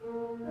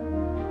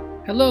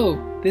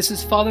Hello, this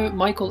is Father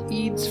Michael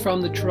Eads from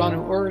the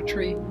Toronto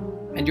Oratory,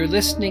 and you're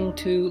listening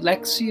to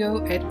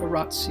Lectio et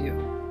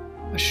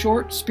Oratio, a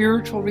short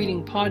spiritual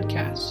reading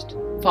podcast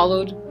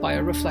followed by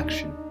a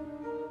reflection.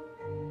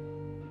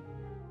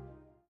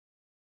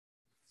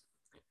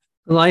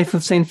 The Life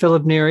of St.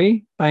 Philip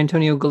Neri by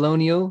Antonio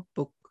Gallonio,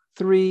 Book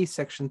 3,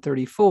 Section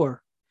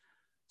 34.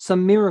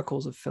 Some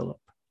Miracles of Philip.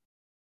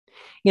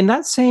 In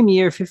that same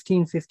year,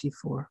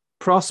 1554,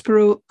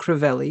 Prospero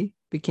Crivelli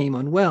became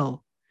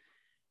unwell,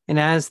 and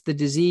as the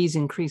disease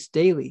increased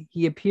daily,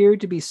 he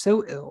appeared to be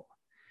so ill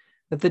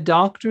that the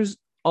doctors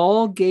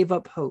all gave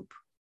up hope.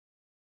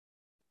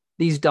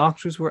 These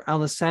doctors were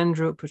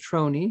Alessandro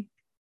Petroni,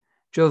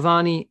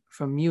 Giovanni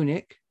from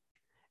Munich,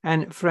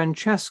 and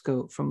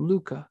Francesco from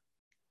Lucca,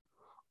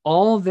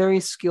 all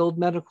very skilled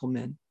medical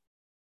men.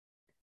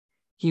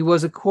 He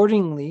was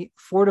accordingly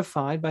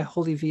fortified by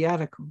Holy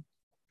Viaticum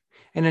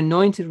and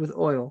anointed with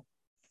oil,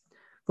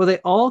 for they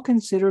all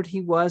considered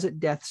he was at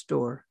death's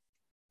door.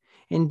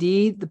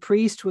 Indeed, the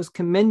priest was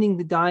commending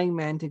the dying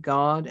man to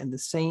God and the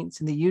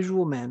saints in the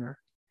usual manner,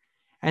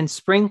 and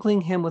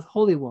sprinkling him with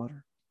holy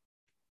water,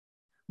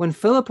 when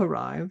Philip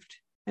arrived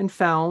and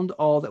found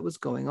all that was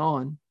going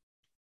on.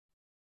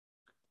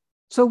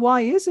 "So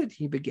why is it,"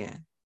 he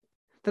began,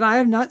 "that I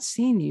have not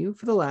seen you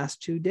for the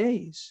last 2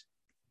 days?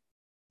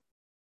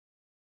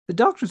 The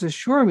doctors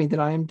assure me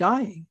that I am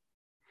dying,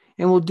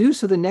 and will do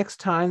so the next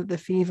time that the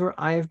fever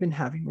I have been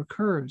having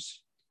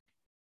recurs."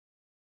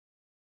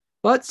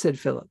 "But," said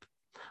Philip,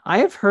 "I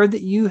have heard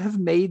that you have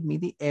made me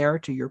the heir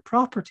to your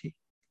property.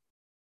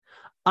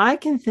 I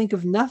can think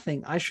of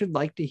nothing I should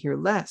like to hear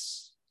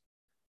less.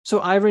 So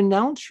I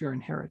renounce your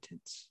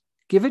inheritance.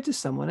 Give it to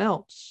someone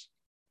else."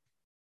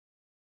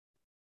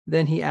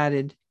 Then he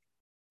added,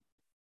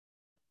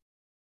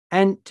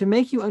 "And to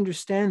make you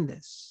understand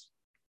this,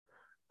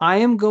 I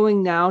am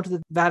going now to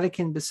the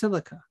Vatican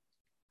Basilica,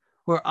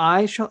 where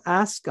I shall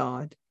ask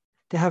God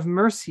to have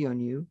mercy on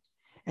you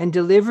and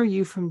deliver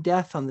you from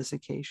death on this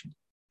occasion.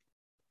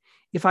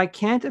 If I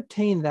can't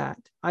obtain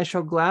that, I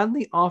shall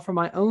gladly offer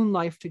my own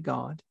life to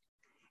God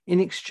in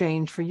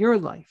exchange for your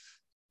life.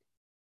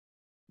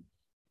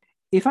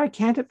 If I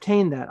can't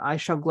obtain that, I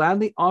shall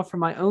gladly offer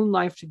my own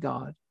life to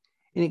God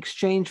in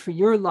exchange for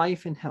your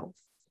life and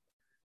health,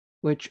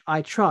 which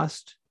I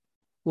trust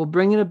will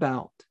bring it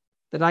about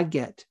that I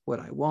get what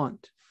I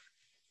want."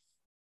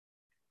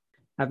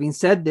 Having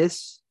said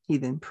this, he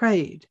then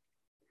prayed,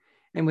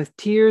 and with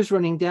tears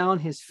running down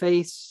his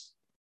face,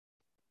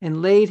 and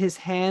laid his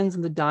hands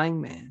on the dying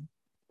man,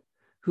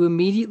 who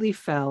immediately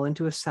fell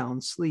into a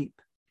sound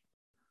sleep,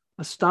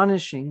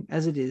 astonishing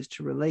as it is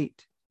to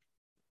relate.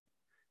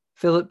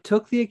 Philip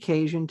took the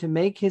occasion to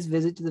make his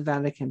visit to the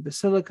Vatican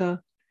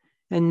Basilica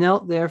and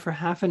knelt there for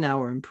half an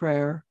hour in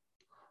prayer,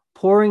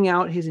 pouring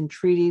out his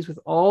entreaties with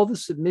all the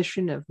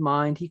submission of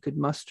mind he could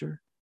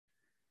muster,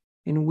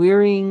 and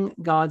wearying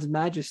God's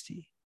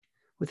majesty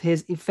with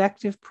his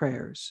effective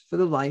prayers for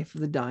the life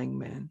of the dying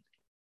man.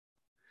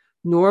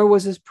 Nor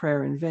was his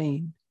prayer in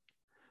vain,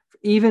 for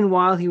even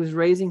while he was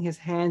raising his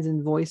hands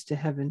and voice to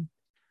heaven,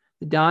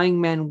 the dying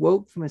man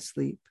woke from his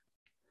sleep,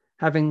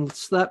 having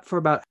slept for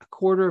about a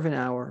quarter of an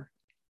hour,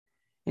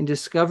 and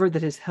discovered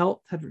that his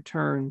health had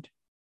returned,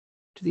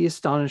 to the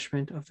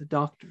astonishment of the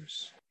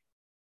doctors.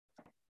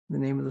 In the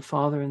name of the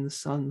Father, and the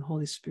Son, and the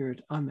Holy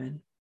Spirit.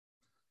 Amen.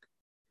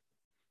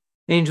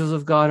 Angels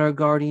of God, our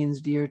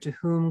guardians dear, to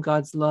whom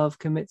God's love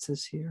commits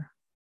us here,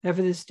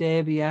 ever this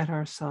day be at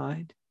our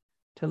side,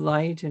 to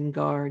light and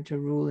guard, to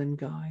rule and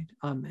guide.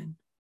 Amen.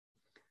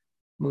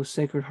 Most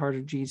Sacred Heart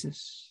of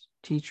Jesus,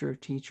 Teacher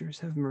of teachers,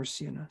 have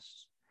mercy on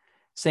us.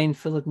 Saint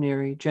Philip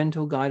Neri,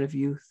 gentle guide of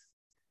youth,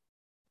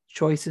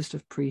 choicest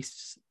of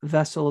priests,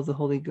 vessel of the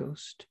Holy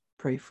Ghost,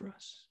 pray for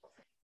us.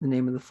 In the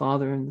name of the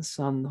Father, and the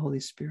Son, and the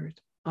Holy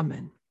Spirit.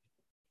 Amen.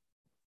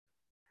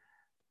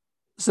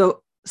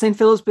 So St.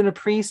 Philip's been a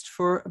priest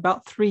for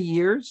about 3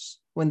 years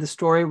when the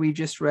story we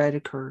just read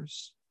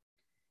occurs.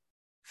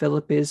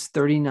 Philip is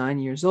 39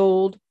 years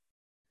old,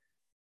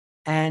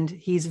 and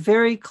he's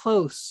very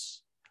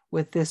close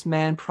with this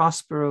man,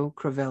 Prospero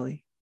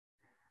Crivelli,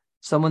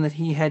 someone that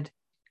he had,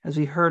 as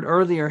we heard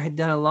earlier, had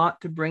done a lot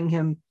to bring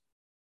him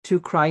to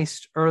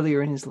Christ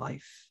earlier in his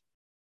life.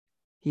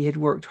 He had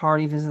worked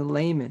hard even as a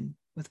layman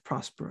with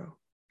Prospero.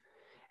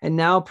 And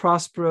now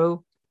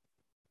Prospero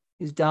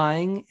is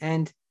dying,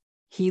 and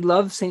he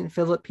loves St.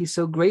 Philip. He's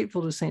so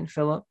grateful to St.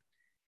 Philip.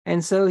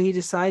 And so he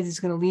decides he's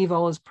going to leave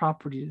all his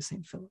property to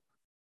St. Philip.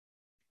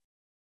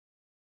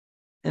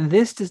 And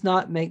this does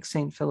not make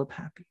St. Philip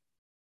happy.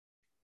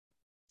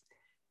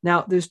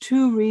 Now, there's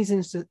 2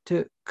 reasons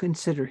to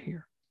consider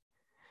here.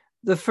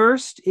 The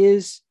first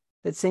is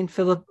that St.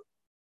 Philip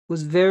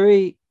was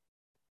very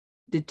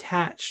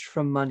detached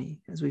from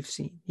money, as we've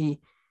seen. He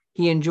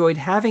enjoyed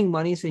having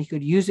money so he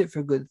could use it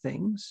for good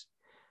things,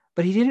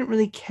 but he didn't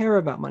really care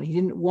about money. He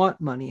didn't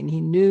want money, and he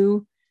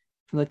knew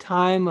from the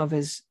time of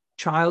his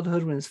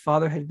childhood when his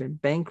father had been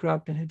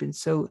bankrupt and had been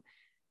so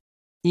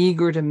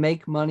eager to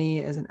make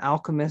money as an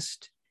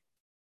alchemist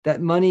that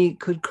money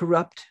could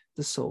corrupt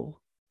the soul.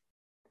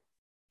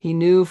 He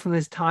knew from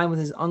his time with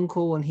his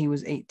uncle when he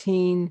was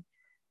 18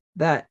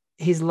 that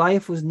his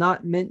life was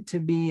not meant to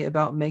be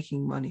about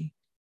making money.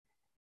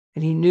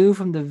 And he knew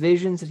from the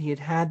visions that he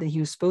had that he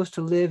was supposed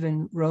to live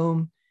in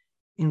Rome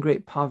in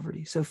great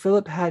poverty. So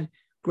Philip had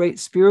great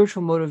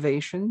spiritual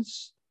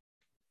motivations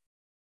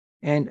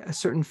and a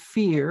certain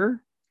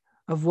fear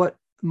of what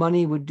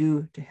money would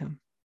do to him.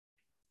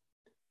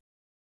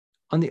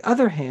 On the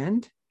other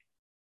hand,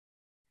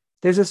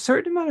 there's a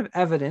certain amount of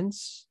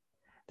evidence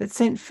that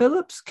St.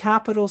 Philip's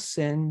capital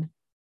sin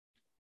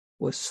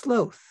was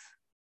sloth.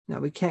 Now,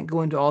 we can't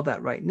go into all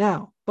that right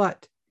now,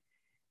 but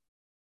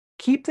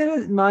keep that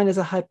in mind as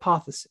a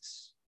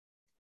hypothesis.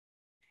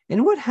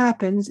 And what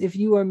happens if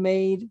you are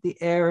made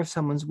the heir of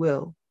someone's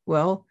will?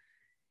 Well,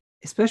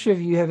 especially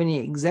if you have any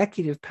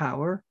executive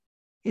power,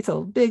 it's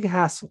a big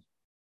hassle.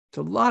 It's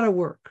a lot of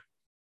work.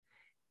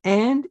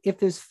 And if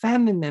there's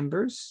family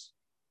members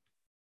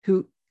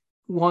who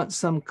want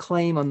some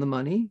claim on the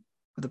money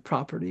or the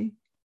property,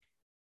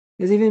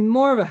 there's even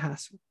more of a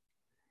hassle.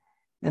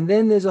 And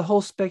then there's a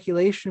whole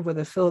speculation of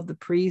whether Philip the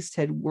priest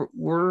had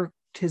worked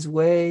his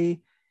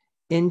way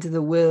into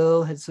the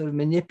will, had sort of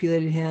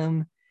manipulated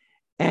him.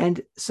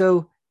 And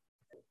so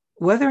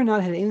whether or not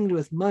it had anything to do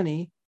with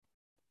money,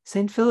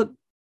 St. Philip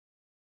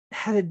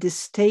had a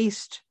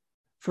distaste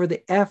for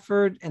the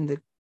effort and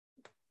the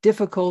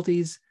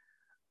difficulties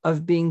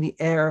of being the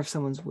heir of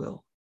someone's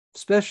will,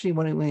 especially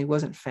when he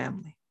wasn't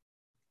family.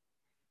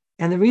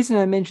 And the reason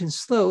I mentioned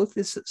sloth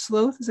is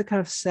a kind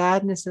of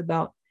sadness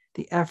about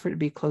the effort to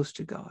be close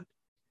to God.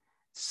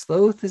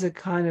 Sloth is a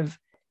kind of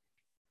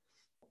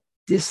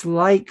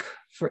dislike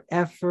for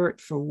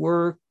effort, for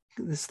work.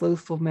 The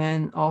slothful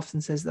man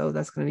often says, oh,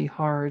 that's going to be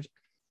hard.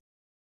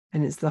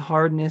 And it's the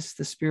hardness,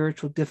 the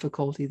spiritual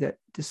difficulty that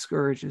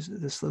discourages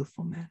the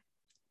slothful man.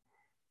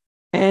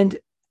 And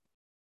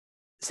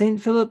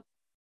St. Philip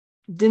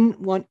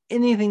didn't want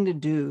anything to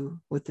do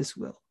with this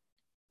will.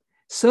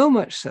 So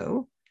much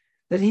so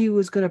that he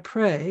was going to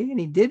pray, and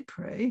he did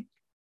pray,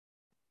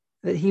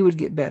 that he would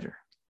get better.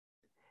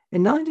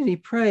 And not only did he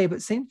pray,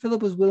 but St.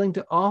 Philip was willing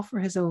to offer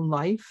his own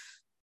life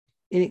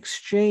in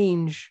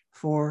exchange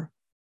for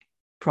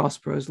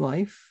Prospero's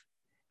life,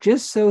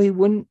 just so he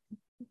wouldn't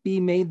be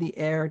made the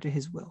heir to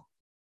his will.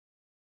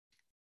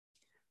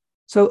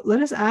 So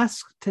let us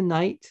ask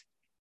tonight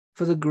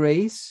for the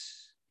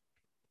grace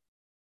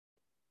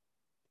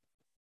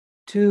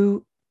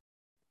to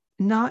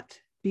not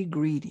be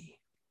greedy.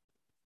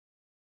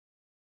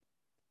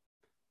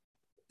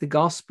 The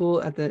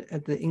gospel at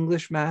the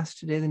English Mass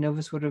today, the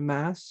Novus Ordo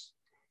Mass,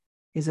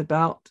 is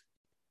about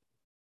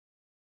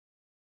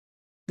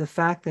the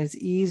fact that it's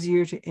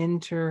easier to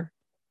enter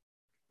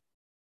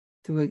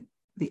through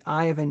the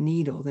eye of a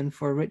needle than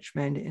for a rich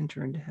man to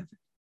enter into heaven.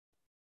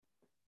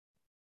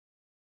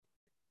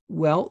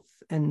 Wealth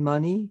and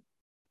money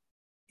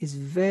is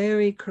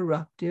very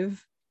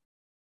corruptive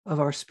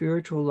of our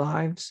spiritual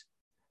lives.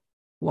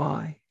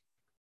 Why?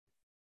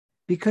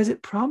 Because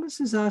it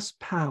promises us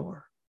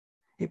power.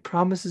 It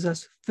promises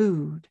us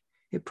food.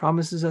 It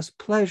promises us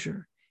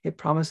pleasure. It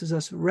promises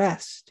us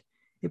rest.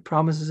 It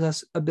promises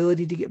us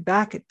ability to get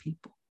back at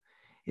people.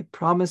 It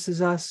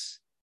promises us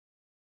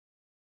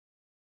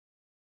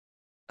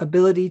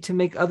ability to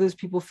make others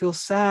people feel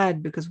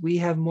sad because we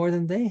have more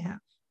than they have.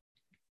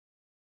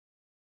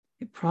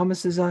 It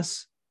promises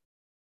us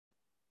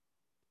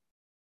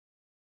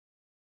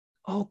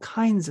all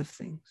kinds of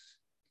things.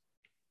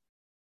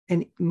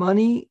 And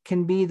money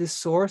can be the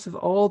source of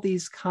all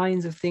these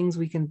kinds of things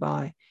we can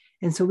buy.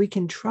 And so we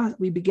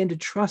begin to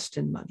trust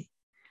in money.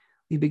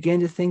 We begin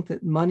to think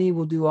that money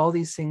will do all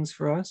these things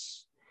for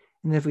us.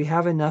 And if we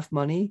have enough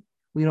money,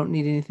 we don't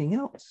need anything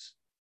else.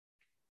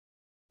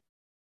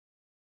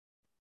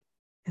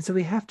 And so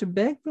we have to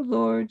beg the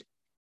Lord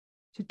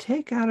to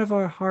take out of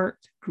our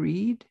heart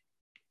greed.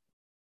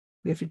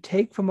 We have to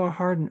take from our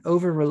heart an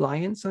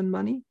over-reliance on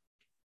money.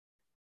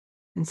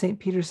 And St.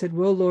 Peter said,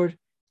 well, Lord,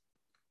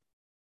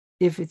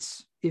 if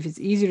it's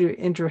easier to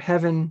enter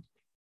heaven,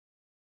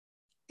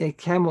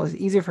 it's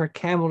easier for a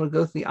camel to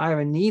go through the eye of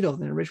a needle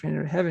than a rich man to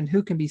enter heaven,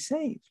 who can be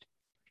saved?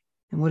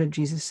 And what did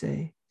Jesus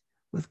say?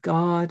 With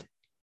God,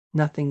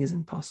 nothing is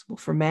impossible.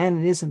 For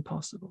man, it is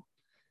impossible.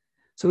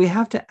 So we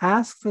have to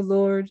ask the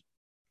Lord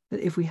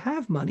that if we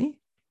have money,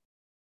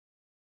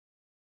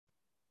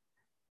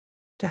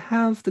 to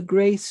have the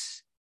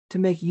grace to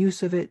make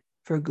use of it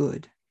for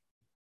good,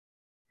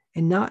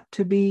 and not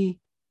to be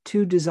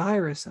too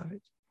desirous of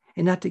it,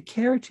 and not to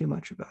care too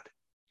much about it,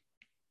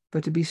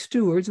 but to be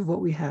stewards of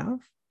what we have,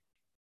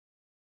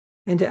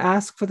 and to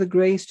ask for the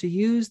grace to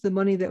use the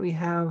money that we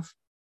have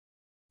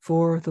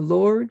for the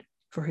Lord,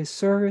 for his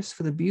service,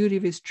 for the beauty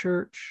of his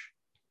church,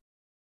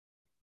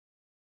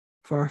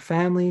 for our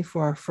family,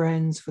 for our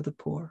friends, for the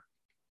poor.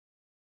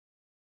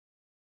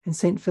 And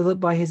St. Philip,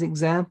 by his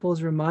example,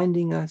 is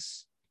reminding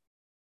us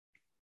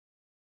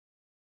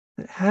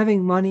that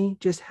having money,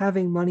 just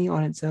having money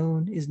on its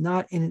own, is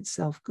not in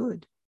itself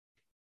good.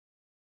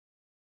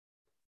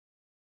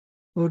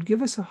 Lord,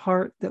 give us a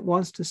heart that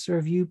wants to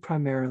serve you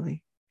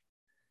primarily.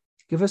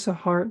 Give us a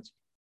heart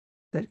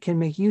that can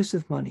make use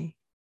of money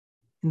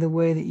in the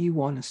way that you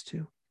want us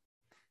to.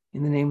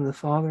 In the name of the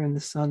Father, and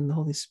the Son, and the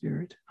Holy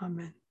Spirit.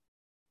 Amen.